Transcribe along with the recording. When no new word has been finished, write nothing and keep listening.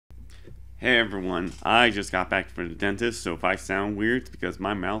Hey everyone, I just got back from the dentist, so if I sound weird, it's because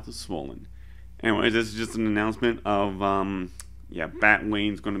my mouth is swollen. Anyway, this is just an announcement of,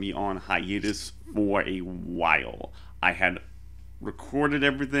 Batwayne's going to be on hiatus for a while. I had recorded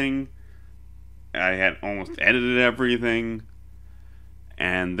everything, I had almost edited everything,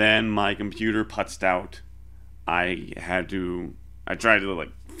 and then my computer putzed out. I tried to,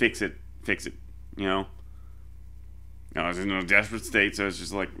 fix it, you know? I was in a desperate state, so it's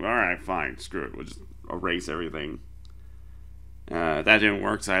just like, alright, fine, screw it, we'll just erase everything. That didn't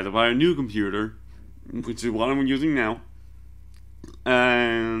work, so I had to buy a new computer, which is what I'm using now.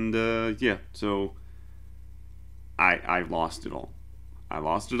 And, so I lost it all. I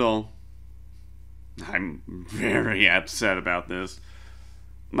lost it all. I'm very upset about this.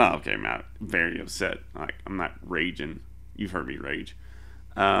 Well, okay, I'm not very upset. I'm not raging. You've heard me rage.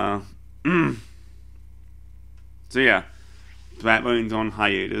 So yeah, Batman's on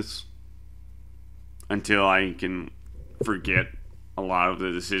hiatus until I can forget a lot of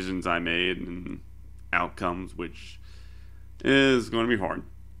the decisions I made and outcomes, which is going to be hard.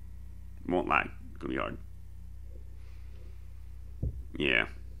 Won't lie, it's going to be hard. Yeah.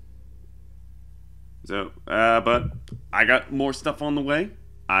 So, but I got more stuff on the way.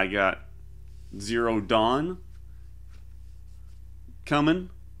 I got Zero Dawn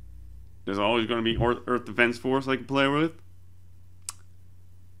coming. There's always going to be Earth Defense Force I can play with.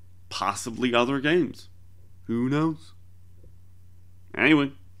 Possibly other games. Who knows?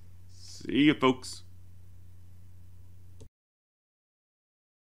 Anyway, see you folks.